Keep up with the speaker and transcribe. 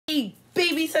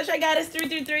baby. Sunshine Goddess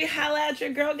 333. Holla at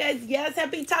your girl, guys. Yes,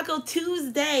 happy Taco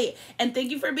Tuesday. And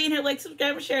thank you for being here. Like,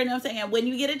 subscribe, and share. You know what I'm saying? And when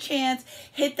you get a chance,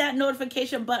 hit that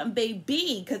notification button,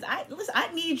 baby. Because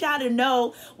I need y'all to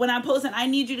know when I'm posting. I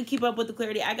need you to keep up with the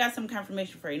clarity. I got some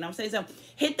confirmation for you. You know what I'm saying? So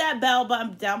hit that bell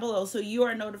button down below so you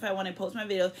are notified when I post my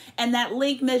videos. And that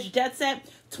link, Miss Jetset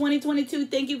 2022.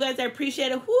 Thank you, guys. I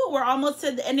appreciate it. Woo, we're almost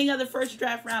to the ending of the first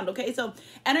draft round. Okay, so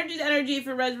energy to energy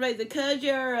for resonates because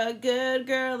you're a good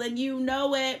girl and you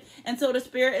know it. And so the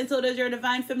spirit, and so does your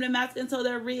divine feminine masculine. So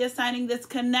they're reassigning this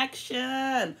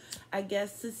connection. I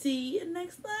guess to see you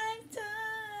next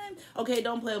lifetime. Okay,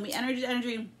 don't play with me. Energy to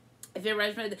energy. If you're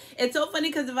resonating, it's so funny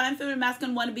because divine feminine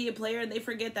masculine want to be a player and they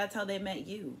forget that's how they met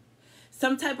you.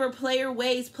 Some type of player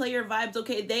ways, player vibes,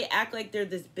 okay? They act like they're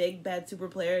this big, bad super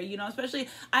player, you know? Especially,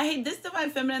 I hate this divine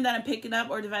feminine that I'm picking up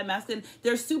or divine masculine.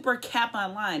 They're super cap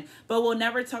online, but will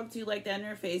never talk to you like that in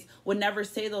your face. Will never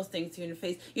say those things to you in your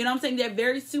face. You know what I'm saying? They're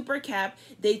very super cap.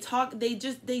 They talk, they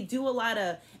do a lot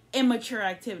of immature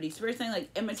activities. So we're saying like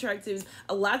immature activities,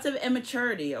 lots of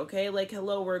immaturity, okay? Like,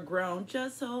 hello, we're grown.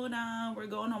 Just hold on. We're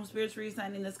going home. Spirits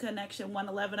reassigning this connection.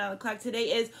 1:11 on the clock.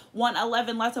 Today is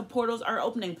 1:11. Lots of portals are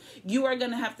opening. You are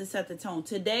going to have to set the tone.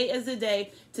 Today is the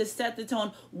day to set the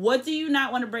tone. What do you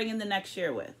not want to bring in the next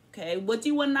year with? Okay? What do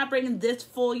you want to not bring in this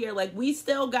full year? Like, we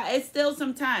still got, it's still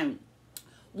some time.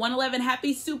 1:11,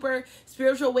 happy super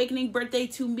spiritual awakening birthday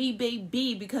to me,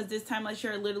 baby, because this time last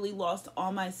year I literally lost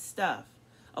all my stuff.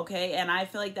 Okay, and I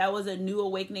feel like that was a new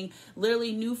awakening,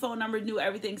 literally new phone number, new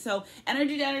everything. So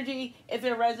energy to energy, if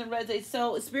it resonates.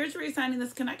 So spirits reassigning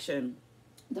this connection.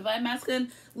 Divine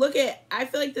masculine, look at, I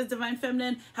feel like this divine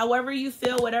feminine, however you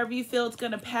feel, whatever you feel, it's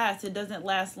going to pass. It doesn't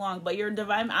last long. But your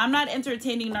divine, I'm not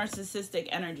entertaining narcissistic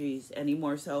energies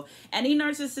anymore. So any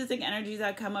narcissistic energies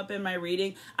that come up in my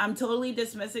reading, I'm totally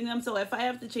dismissing them. So if I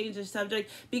have to change the subject,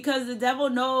 because the devil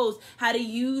knows how to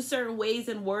use certain ways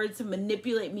and words to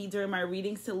manipulate me during my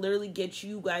readings to literally get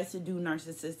you guys to do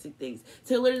narcissistic things,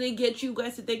 to literally get you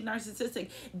guys to think narcissistic.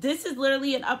 This is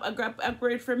literally an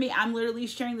upgrade for me. I'm literally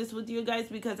sharing this with you guys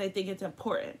because I think it's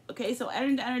important. Okay, so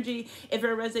energy, if it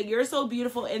resonates, you're so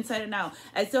beautiful inside and out.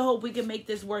 I still hope we can make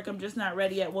this work. I'm just not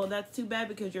ready yet. Well, that's too bad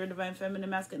because you're a divine feminine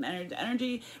masculine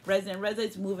energy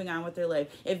resonates, moving on with their life.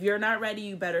 If you're not ready,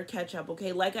 you better catch up.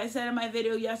 Okay, like I said in my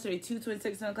video yesterday,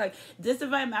 2:26 o'clock, this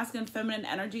divine masculine feminine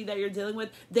energy that you're dealing with,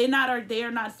 they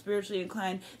are not spiritually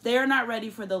inclined. They are not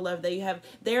ready for the love that you have.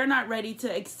 They are not ready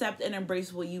to accept and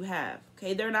embrace what you have.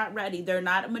 Okay, they're not ready. They're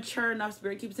not mature enough.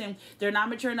 Spirit keeps saying they're not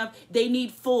mature enough. They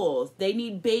need fools. They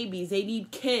need babies. They need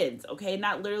kids. Okay,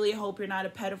 not literally. I hope you're not a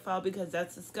pedophile because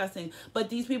that's disgusting. But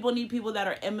these people need people that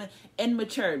are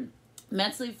immature.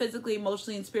 Mentally, physically,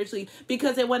 emotionally, and spiritually,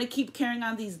 because they want to keep carrying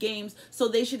on these games. So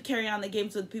they should carry on the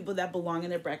games with people that belong in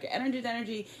their bracket. Energy to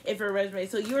energy, if it resonates.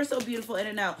 So you are so beautiful in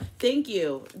and out. Thank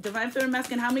you. Divine feminine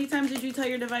masculine. How many times did you tell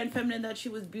your divine feminine that she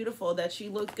was beautiful, that she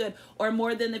looked good, or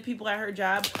more than the people at her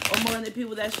job, or more than the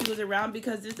people that she was around?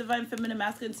 Because this divine feminine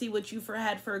masculine, see, what you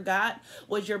had forgot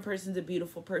was your person's a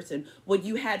beautiful person. What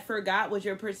you had forgot was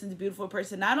your person's a beautiful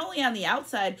person. Not only on the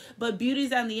outside, but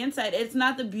beauty's on the inside. It's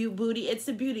not the booty, it's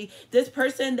the beauty. This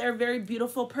person, they're a very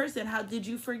beautiful person. How did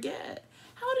you forget?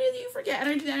 How did you forget?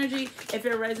 Energy to energy, if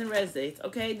it resonates,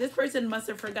 okay? This person must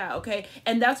have forgot, okay?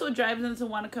 And that's what drives them to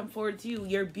want to come forward to you.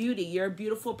 Your beauty. You're a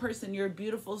beautiful person. You're a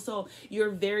beautiful soul. You're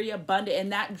very abundant.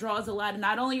 And that draws a lot of,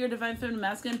 not only your divine feminine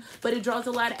masculine, but it draws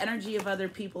a lot of energy of other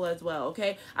people as well,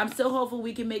 okay? I'm still hopeful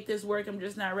we can make this work. I'm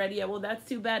just not ready yet. Well, that's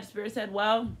too bad. Spirit said,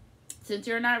 well, since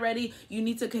you're not ready, you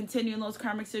need to continue in those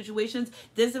karmic situations.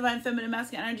 This divine feminine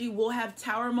masculine energy will have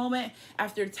tower moment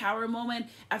after tower moment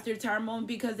after tower moment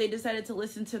because they decided to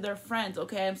listen to their friends.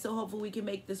 Okay, I'm so hopeful we can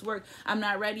make this work. I'm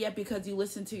not ready yet because you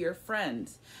listen to your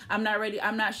friends. I'm not ready.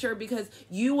 I'm not sure because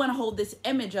you want to hold this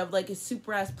image of like a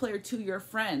super ass player to your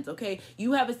friends. Okay,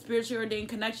 you have a spiritually ordained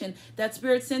connection that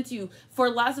spirit sent to you for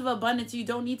lots of abundance. You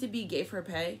don't need to be gay for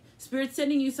pay. Spirit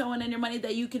sending you someone in your money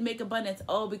that you can make abundance.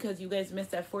 Oh, because you guys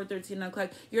missed that 4:13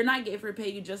 o'clock. You're not gay for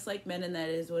pay. You just like men, and that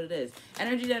is what it is.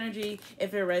 Energy to energy.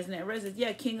 If it resonates, it resonates.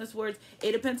 Yeah, King of Swords,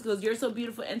 8 of Pentacles. You're so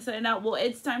beautiful inside and out. Well,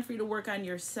 it's time for you to work on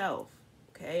yourself.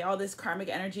 Okay, all this karmic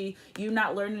energy, you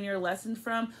not learning your lesson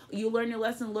from, you learn your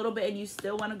lesson a little bit and you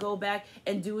still want to go back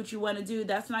and do what you want to do.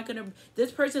 That's not going to,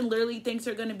 this person literally thinks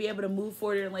they're going to be able to move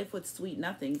forward in life with sweet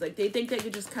nothings. Like they think they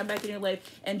could just come back in your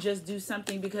life and just do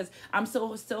something because I'm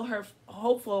still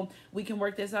hopeful we can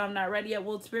work this out. I'm not ready yet.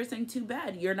 Well, Spirit's saying too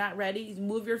bad. You're not ready.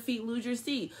 Move your feet, lose your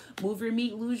seat. Move your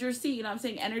meat, lose your seat. You know what I'm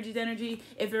saying? Energy to energy.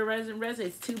 If it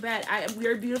resonates, too bad.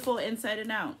 We're beautiful inside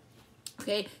and out.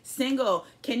 Okay, single.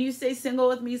 Can you stay single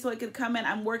with me so I could come in?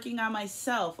 I'm working on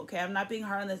myself. Okay, I'm not being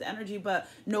hard on this energy, but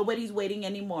nobody's waiting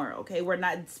anymore. Okay, we're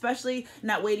not, especially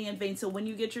not waiting in vain. So when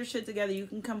you get your shit together, you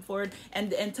can come forward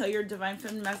and tell your divine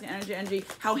feminine masculine energy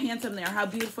how handsome they are, how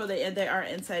beautiful they are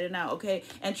inside and out. Okay,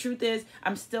 and truth is,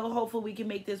 I'm still hopeful we can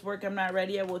make this work. I'm not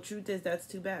ready yet. Well, truth is, that's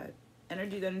too bad.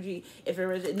 Energy. If it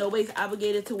was, nobody's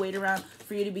obligated to wait around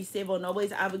for you to be stable.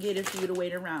 Nobody's obligated for you to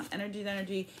wait around.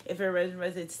 Energy. If it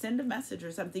resonates, send a message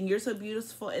or something. You're so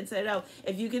beautiful inside out.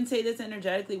 If you can say this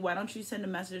energetically, why don't you send a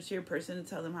message to your person and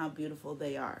tell them how beautiful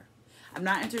they are? I'm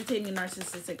not entertaining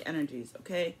narcissistic energies,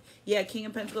 okay? Yeah, King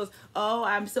of Pentacles. Oh,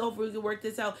 I'm so hopeful we can work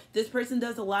this out. This person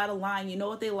does a lot of lying. You know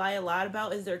what they lie a lot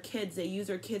about is their kids. They use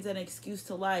their kids as an excuse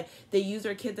to lie. They use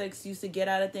their kids as an excuse to get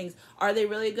out of things. Are they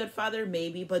really a good father?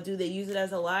 Maybe. But do they use it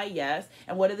as a lie? Yes.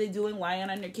 And what are they doing? Lying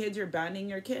on your kids. You're binding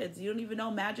your kids. You don't even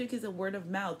know. Magic is a word of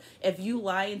mouth. If you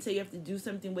lie and say you have to do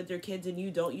something with your kids and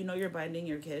you don't, you know you're binding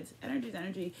your kids.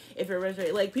 Energy. If it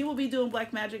resonates. Like, people be doing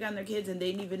black magic on their kids and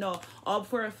they didn't even know. All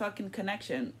for a fucking connection.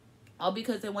 All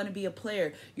because they want to be a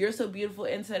player. You're so beautiful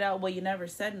inside out. Well, you never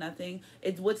said nothing.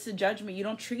 What's the judgment? You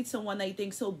don't treat someone that you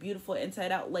think so beautiful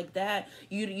inside out like that.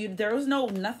 There was no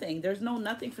nothing. There's no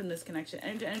nothing from this connection.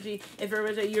 Energy. If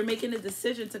you're making a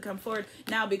decision to come forward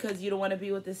now because you don't want to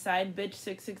be with this side bitch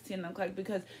 616 o'clock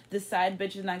because the side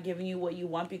bitch is not giving you what you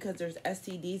want because there's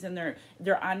STDs and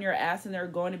they're on your ass and they're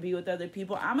going to be with other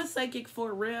people. I'm a psychic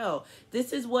for real.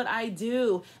 This is what I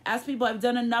do. Ask people. I've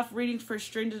done enough readings for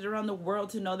strangers around the world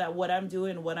to know that what I'm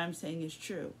doing and what I'm saying is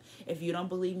true. If you don't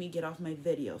believe me, get off my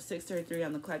video. 6:33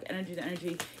 on the clock.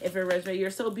 Energy. If it resonates,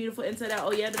 you're so beautiful inside out.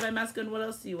 Oh yeah, divine masculine. What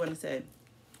else do you want to say?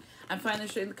 I'm finding the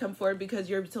strength to come forward because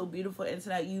you're so beautiful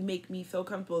inside out. You make me feel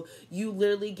comfortable. You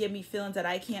literally give me feelings that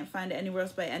I can't find anywhere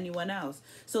else by anyone else.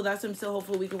 So that's why I'm so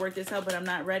hopeful we can work this out, but I'm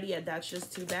not ready yet. That's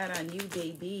just too bad on you,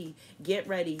 baby. Get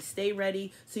ready. Stay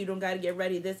ready so you don't got to get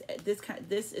ready.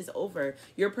 This is over.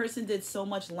 Your person did so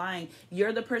much lying.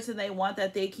 You're the person they want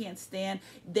that they can't stand.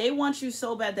 They want you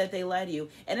so bad that they lie to you.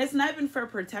 And it's not even for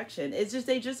protection. It's just,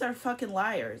 they just are fucking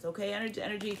liars, okay?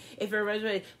 Energy. If you're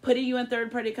ready, putting you in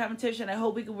third-party competition, I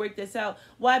hope we can work this out.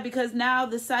 Why? Because now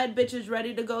the side bitch is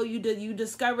ready to go. You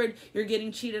discovered you're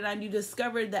getting cheated on. You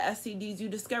discovered the STDs. You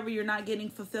discovered you're not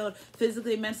getting fulfilled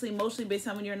physically, mentally, emotionally based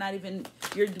on someone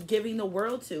you're giving the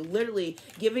world to. Literally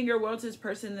giving your world to this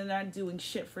person and they're not doing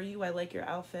shit for you. I like your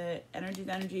outfit.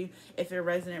 Energy. If it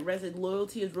resonant.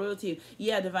 Loyalty is royalty.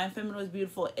 Yeah, divine feminine was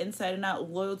beautiful inside and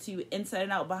out. Loyalty inside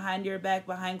and out, behind your back,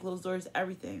 behind closed doors,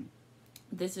 everything.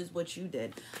 This is what you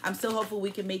did. I'm so hopeful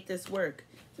we can make this work.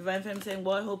 Divine Feminine saying,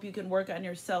 well, I hope you can work on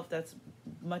yourself. That's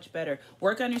much better.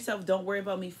 Work on yourself. Don't worry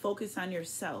about me. Focus on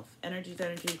yourself. Energy.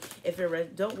 If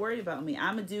it don't worry about me.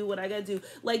 I'm going to do what I got to do.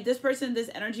 Like this person, this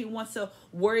energy wants to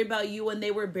worry about you when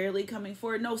they were barely coming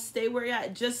forward. No, stay where you're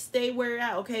at. Just stay where you're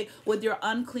at, okay? With your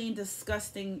unclean,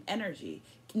 disgusting energy.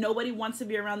 Nobody wants to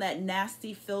be around that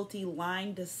nasty, filthy,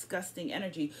 lying, disgusting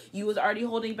energy. You was already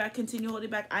holding back. Continue holding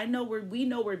back. We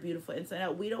know we're beautiful inside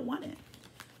out. We don't want it.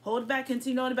 Hold back,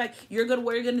 continue holding back. What you're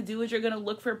going to do is you're going to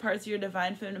look for parts of your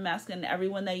divine feminine masculine and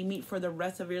everyone that you meet for the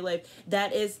rest of your life.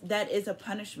 That is a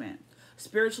punishment.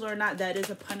 Spiritual or not, that is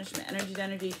a punishment.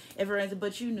 Energy, if it rises,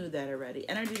 but you knew that already.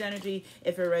 Energy,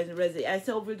 if it rises. I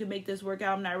still hope we can make this work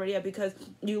out. I'm not ready yet because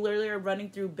you literally are running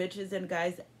through bitches and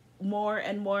guys more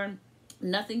and more.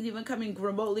 Nothing's even coming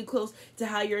remotely close to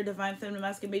how your divine feminine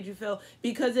masculine made you feel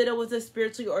because it was a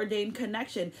spiritually ordained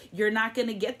connection. You're not going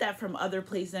to get that from other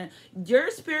places.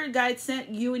 Your spirit guide sent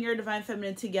you and your divine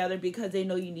feminine together because they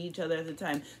know you need each other at the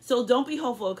time. So don't be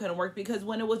hopeful it couldn't work because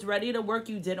when it was ready to work,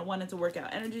 you didn't want it to work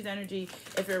out. Energy.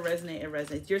 If it resonates, it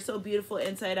resonates. You're so beautiful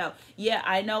inside out. Yeah,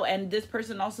 I know. And this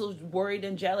person also is worried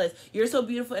and jealous. You're so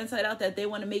beautiful inside out that they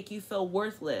want to make you feel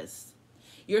worthless.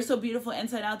 You're so beautiful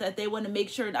inside out that they want to make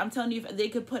sure. I'm telling you, if they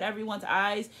could put everyone's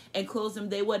eyes and close them,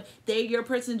 they would. Your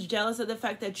person's jealous of the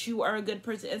fact that you are a good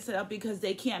person inside out because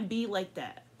they can't be like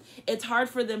that. It's hard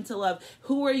for them to love.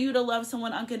 Who are you to love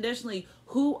someone unconditionally?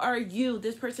 Who are you?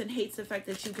 This person hates the fact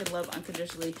that you can love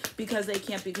unconditionally because they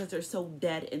can't, because they're so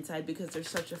dead inside, because they're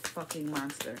such a fucking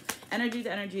monster.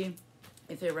 Energy.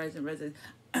 If it rises.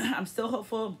 I'm still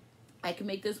hopeful. I can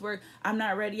make this work. I'm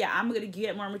not ready yet. I'm going to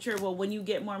get more mature. Well, when you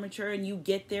get more mature and you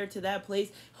get there to that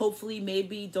place, hopefully,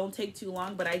 maybe, don't take too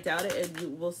long, but I doubt it,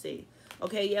 and we'll see.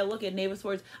 Okay, yeah, look at Knave of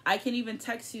Swords. I can even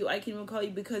text you. I can even call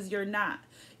you because you're not.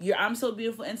 I'm so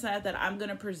beautiful inside that I'm going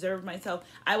to preserve myself.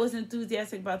 I was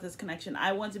enthusiastic about this connection.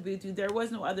 I want to be with you. There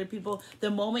was no other people.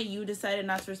 The moment you decided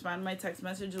not to respond to my text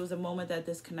message was the moment that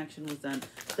this connection was done.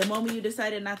 The moment you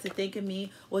decided not to think of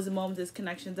me was the moment this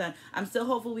connection's done. I'm still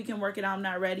hopeful we can work it out. I'm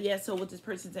not ready yet. So with this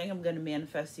person saying, I'm going to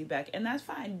manifest you back. And that's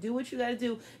fine. Do what you got to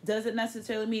do. Doesn't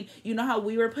necessarily mean, you know how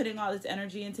we were putting all this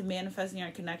energy into manifesting our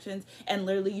connections and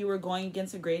literally you were going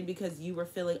against the grain because you were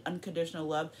feeling unconditional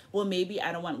love. Well, maybe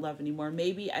I don't want love anymore.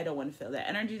 Maybe I don't want to feel that.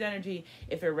 Energy's energy.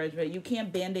 If it resonates, you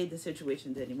can't band-aid the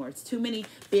situations anymore. It's too many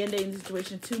band-aiding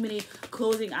situations, too many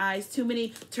closing eyes, too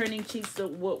many turning cheeks to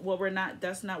what we're not.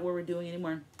 That's not what we're doing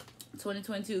anymore.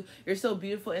 2022, you're so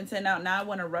beautiful inside out. Now I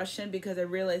want to rush in because I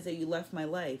realize that you left my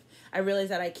life. I realize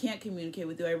that I can't communicate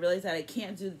with you. I realize that I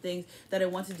can't do the things that I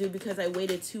want to do because I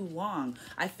waited too long.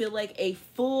 I feel like a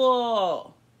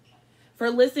fool for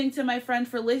listening to my friends,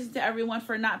 for listening to everyone,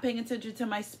 for not paying attention to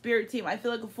my spirit team. I feel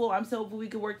like a fool. I'm so hopeful we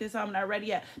can work this out. I'm not ready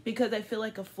yet because I feel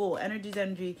like a fool. Energy's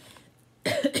energy.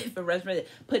 If it resonated,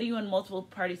 putting you in multiple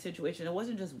party situation. It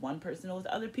wasn't just one person. It was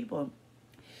other people.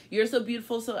 You're so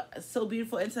beautiful, so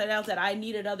beautiful inside out that I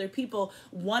needed other people.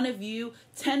 One of you,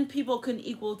 10 people couldn't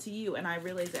equal to you. And I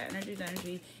realized that energy's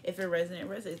energy. If it resonates, it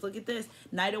resonates. Look at this.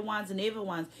 Knight of Wands and Knave of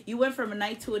Wands. You went from a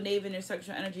knight to a knave in your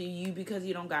sexual energy. You, because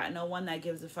you don't got no one that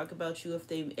gives a fuck about you.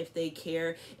 If they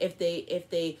care, if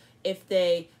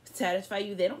they satisfy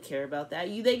you, they don't care about that.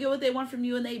 They get what they want from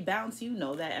you and they bounce. You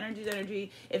know that. Energy's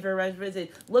energy. If it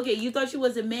resonates, look at, you thought you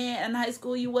was a man in high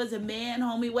school. You was a man,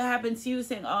 homie. What happened to you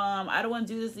saying, I don't want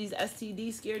to do this. These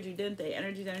STDs scared you, didn't they?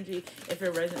 Energy's energy. If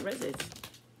it resonates.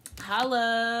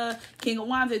 Holla. King of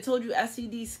Wands. I told you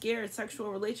STD scared,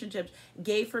 sexual relationships,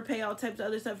 gay for pay, all types of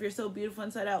other stuff. You're so beautiful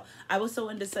inside out. I was so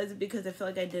indecisive because I feel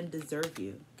like I didn't deserve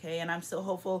you. Okay, and I'm so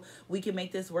hopeful we can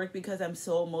make this work because I'm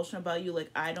so emotional about you. Like,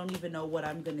 I don't even know what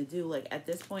I'm gonna do. Like, at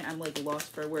this point, I'm like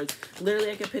lost for words.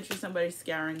 Literally, I could picture somebody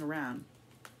scouring around.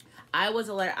 I was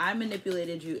a liar. I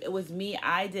manipulated you. It was me.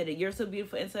 I did it. You're so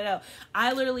beautiful inside out.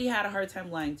 I literally had a hard time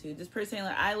lying to you. This person,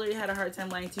 like, I literally had a hard time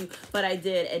lying to you, but I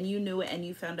did, and you knew it, and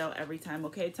you found out every time.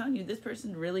 Okay, I'm telling you, this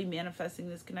person really manifesting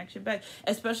this connection back,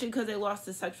 especially because they lost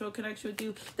the sexual connection with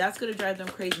you. That's going to drive them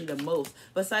crazy the most.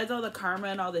 Besides all the karma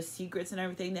and all the secrets and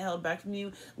everything they held back from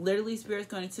you, literally, Spirit's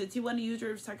going to, since you want to use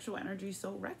your sexual energy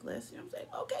so reckless, you know what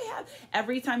I'm saying? Okay,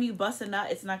 every time you bust a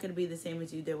nut, it's not going to be the same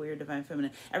as you did with your divine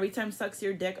feminine. Every time sucks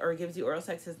your dick or gives you oral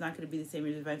sex, is not going to be the same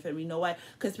as your divine feminine. You know why?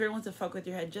 Because Spirit wants to fuck with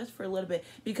your head just for a little bit,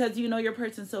 because you know your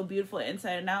person's so beautiful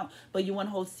inside and out, but you want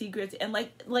to hold secrets and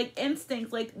like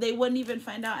instincts, like they wouldn't even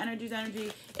find out. Energy's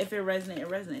energy. If it resonates, it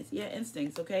resonates. Yeah,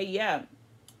 instincts. Okay, yeah.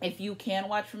 If you can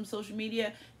watch from social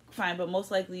media, fine, but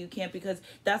most likely you can't, because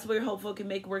that's where your hopeful can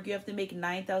make work. You have to make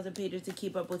 9,000 pages to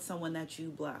keep up with someone that you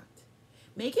blocked.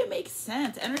 Make it make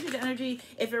sense. Energy to energy.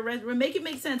 If it resonates, make it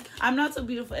make sense. I'm not so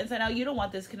beautiful inside out. You don't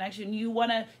want this connection. You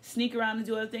want to sneak around and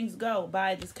do other things. Go.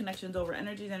 Bye. This connection's over.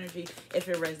 Energy to energy. If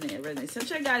it resonates, it resonates.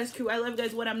 Sunshine Goddess crew. I love you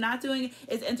guys. What I'm not doing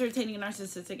is entertaining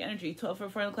narcissistic energy. 12 for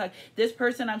 4 o'clock. This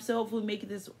person, I'm so hopeful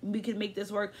we can make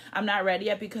this work. I'm not ready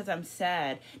yet because I'm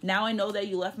sad. Now I know that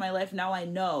you left my life. Now I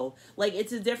know. Like,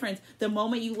 it's a difference. The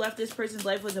moment you left this person's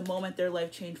life was the moment their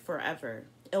life changed forever.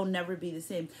 It'll never be the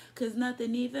same, because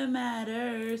nothing even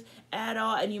matters at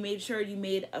all. And you made sure you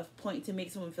made a point to make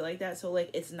someone feel like that. So, like,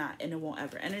 it's not, and it won't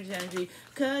ever. Energy,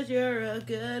 because you're a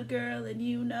good girl and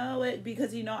you know it.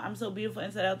 Because, you know, I'm so beautiful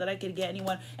inside out that I could get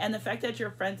anyone. And the fact that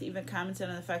your friends even commented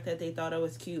on the fact that they thought I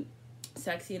was cute,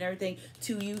 sexy, and everything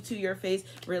to your face,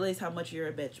 realize how much you're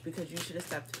a bitch, because you should have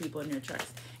stopped the people in your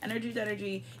tracks. Energy to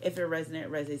energy. If it resonates,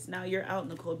 it resonates. Now you're out in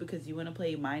the cold because you want to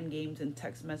play mind games and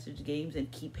text message games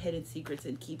and keep hidden secrets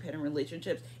and keep hidden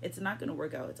relationships. It's not going to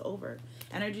work out. It's over.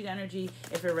 Energy to energy.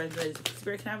 If it resonates.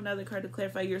 Spirit, can I have another card to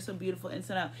clarify? You're so beautiful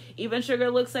inside out. Even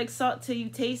sugar looks like salt till you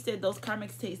taste it. Those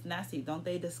karmics taste nasty, don't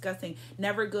they? Disgusting.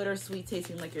 Never good or sweet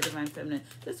tasting like your divine feminine.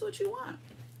 This is what you want.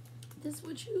 This is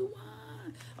what you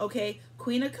want. Okay,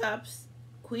 Queen of Cups,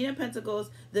 Queen of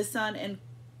Pentacles, the Sun, and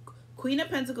Queen of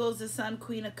Pentacles, the Sun,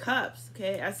 Queen of Cups.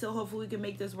 Okay, I still hopefully we can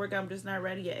make this work. I'm just not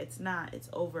ready yet. It's not. It's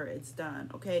over. It's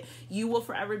done. Okay, you will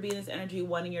forever be in this energy,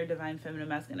 wanting your divine feminine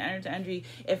masculine energy.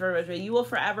 If you will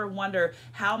forever wonder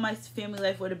how my family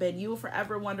life would have been. You will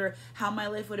forever wonder how my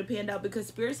life would have panned out, because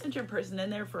Spirit sent your person in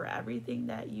there for everything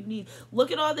that you need.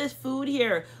 Look at all this food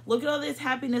here. Look at all this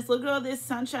happiness. Look at all this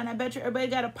sunshine. I bet you everybody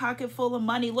got a pocket full of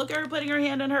money. Look at her putting her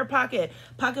hand in her pocket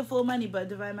full of money. But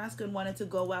divine masculine wanted to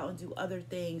go out and do other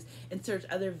things and search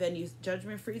other venues.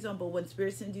 Judgment-free zone, but when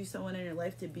Spirit sends you someone in your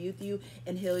life to be with you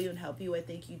and heal you and help you, I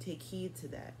think you take heed to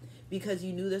that because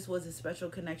you knew this was a special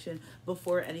connection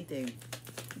before anything.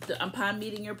 Upon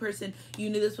meeting your person, you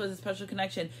knew this was a special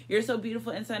connection. You're so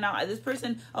beautiful inside out. This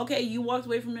person, okay, you walked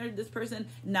away from this person.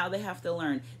 Now they have to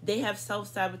learn. They have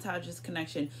self-sabotage this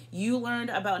connection. You learned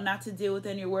about not to deal with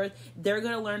any worth. They're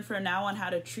going to learn from now on how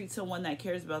to treat someone that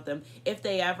cares about them. If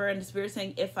they ever, and the Spirit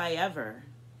saying, if I ever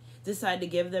decide to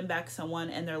give them back someone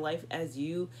in their life as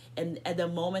you, and at the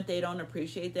moment they don't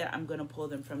appreciate that, I'm going to pull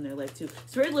them from their life too.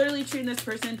 Spirit literally treating this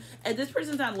person, and this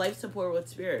person's on life support with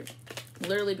Spirit.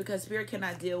 Literally, because Spirit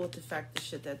cannot deal with the fact the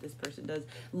shit that this person does.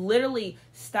 Literally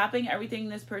stopping everything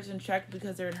this person checked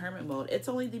because they're in hermit mode. It's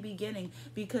only the beginning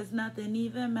because nothing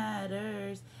even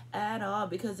matters at all.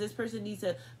 Because this person needs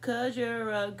to, cause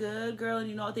you're a good girl, and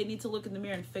you know what, they need to look in the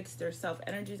mirror and fix their self.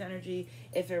 Energy's energy.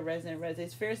 If it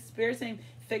resonates. Spirit saying,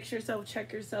 fix yourself,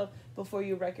 check yourself before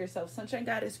you wreck yourself. Sunshine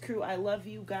Goddess crew, I love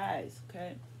you guys.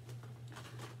 Okay,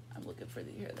 I'm looking for the,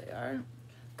 here they are.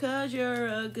 Cause you're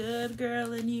a good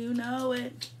girl and you know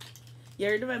it.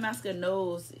 Your divine masculine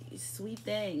knows sweet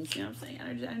things. You know what I'm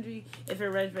saying? Energy. If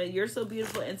it resonates, you're so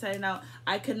beautiful inside and out.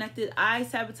 I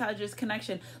sabotage this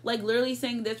connection. Like literally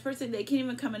saying this person, they can't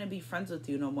even come in and be friends with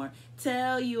you no more.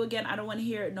 Tell you again, I don't want to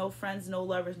hear it. No friends, no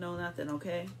lovers, no nothing,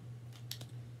 okay?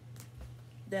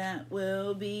 That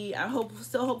will be,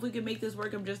 still hope we can make this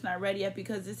work. I'm just not ready yet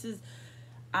because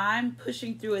I'm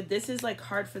pushing through it. This is like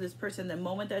hard for this person. The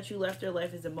moment that you left their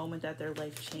life is the moment that their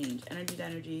life changed. Energy to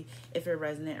energy. If it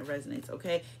resonates,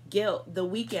 okay? Guilt, the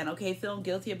weekend, okay? Feeling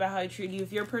guilty about how I treated you.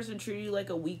 If your person treated you like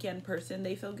a weekend person,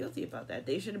 they feel guilty about that.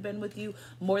 They should have been with you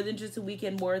more than just a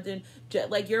weekend, more than,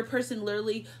 like your person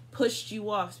literally pushed you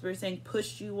off. Spirit saying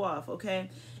pushed you off, okay?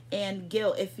 And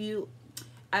guilt,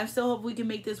 I still hope we can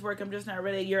make this work. I'm just not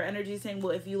ready. Your energy is saying,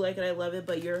 well, if you like it, I love it,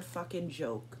 but you're a fucking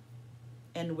joke.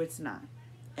 And it's not.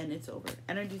 And it's over.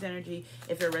 Energy's energy.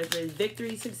 If it resonates,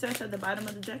 victory, success at the bottom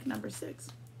of the deck, number 6.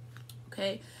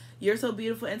 Okay? You're so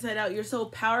beautiful inside out. You're so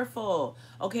powerful.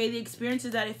 Okay? The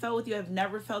experiences that I felt with you, I've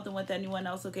never felt them with anyone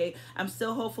else. Okay? I'm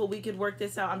still hopeful we could work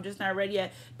this out. I'm just not ready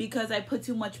yet because I put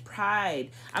too much pride.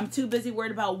 I'm too busy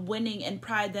worried about winning and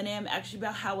pride than I am actually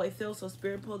about how I feel. So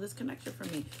Spirit, pull this connection for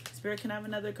me. Spirit, can I have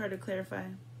another card to clarify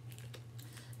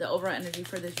the overall energy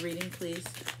for this reading, please?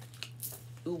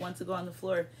 Who wants to go on the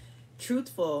floor?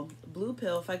 Truthful, blue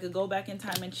pill. If I could go back in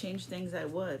time and change things, I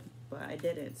would, but I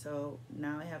didn't. So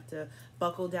now I have to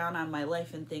buckle down on my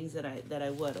life and things that I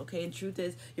would. Okay, and truth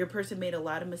is, your person made a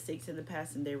lot of mistakes in the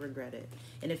past and they regret it.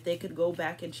 And if they could go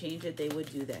back and change it, they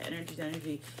would do that. Energy's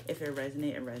energy. If it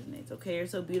resonates. Okay, you're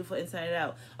so beautiful inside and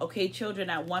out. Okay,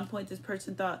 children. At one point, this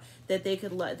person thought that they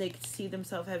could see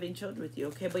themselves having children with you.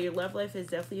 Okay, but your love life is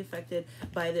definitely affected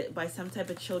by some type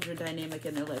of children dynamic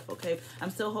in their life. Okay, I'm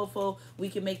still hopeful we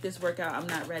can make this work out. I'm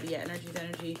not ready yet. Energy's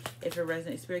energy. If it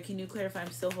resonates. Spirit, can you clarify?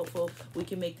 I'm still hopeful we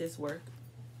can make this work.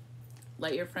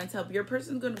 Let your friends help. Your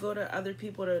person's going to go to other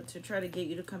people to try to get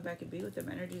you to come back and be with them.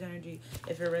 Energy's energy.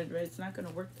 If it resonates, it's not going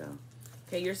to work though.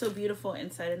 Okay, you're so beautiful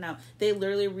inside and out. They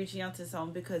literally reaching out to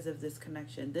someone because of this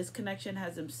connection. This connection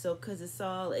has them so, because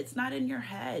it's not in your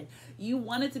head. You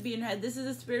want it to be in your head. This is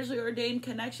a spiritually ordained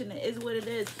connection. It is what it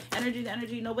is. Energy to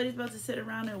energy. Nobody's about to sit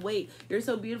around and wait. You're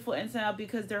so beautiful inside out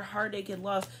because they're heartache and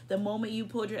loss. The moment you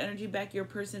pulled your energy back, your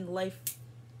person's life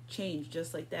changed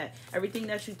just like that. Everything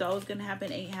that you thought was gonna happen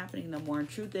ain't happening no more. And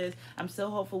truth is, I'm so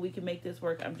hopeful we can make this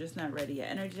work. I'm just not ready yet.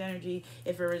 Energy.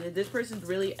 If this person's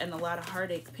really in a lot of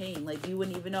heartache, pain, like you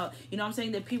wouldn't even know. You know what I'm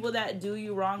saying? The people that do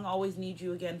you wrong always need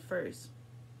you again first.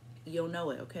 You'll know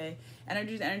it, okay?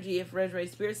 Energy's energy. If resonates,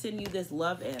 Spirit send you this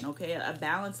love in, okay? A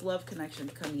balanced love connection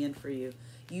coming in for you.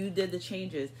 You did the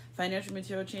changes. Financial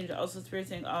material change. Also, Spirit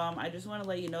saying, I just want to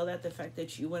let you know that the fact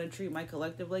that you want to treat my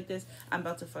collective like this, I'm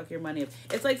about to fuck your money up.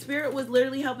 It's like Spirit was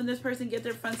literally helping this person get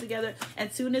their funds together.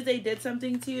 And soon as they did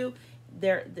something to you,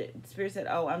 the Spirit said,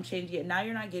 oh, I'm changing it. Now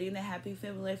you're not getting the happy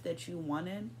family life that you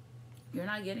wanted. You're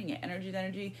not getting it.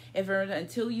 Energy.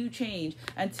 Until you change,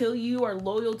 until you are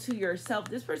loyal to yourself.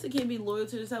 This person can't be loyal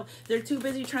to themselves. They're too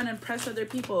busy trying to impress other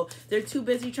people. They're too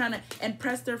busy trying to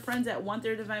impress their friends that want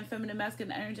their divine feminine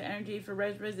masculine energy for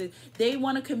resonates. They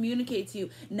want to communicate to you.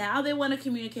 Now they want to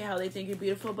communicate how they think you're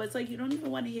beautiful, but it's like you don't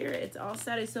even want to hear it. It's all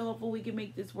sad. I'm so hopeful we can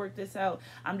make this work this out.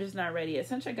 I'm just not ready yet.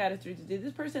 Sunshine got it through today.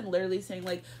 This person literally saying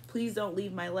like, please don't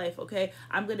leave my life, okay?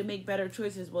 I'm going to make better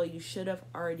choices. Well, you should have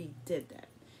already did that.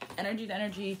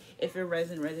 Energy. If it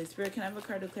resonates. Spirit, can I have a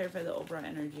card to clarify the overall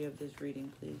energy of this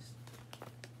reading, please?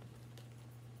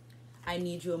 I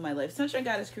need you in my life. Sunshine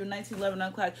Goddess Crew, 1911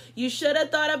 o'clock. You should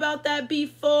have thought about that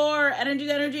before.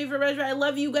 Energy for Resurrect. I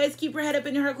love you guys. Keep your head up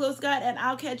and your heart close, God. And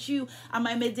I'll catch you on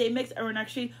my midday mix or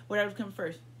next week, whatever comes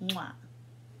first. Mwah.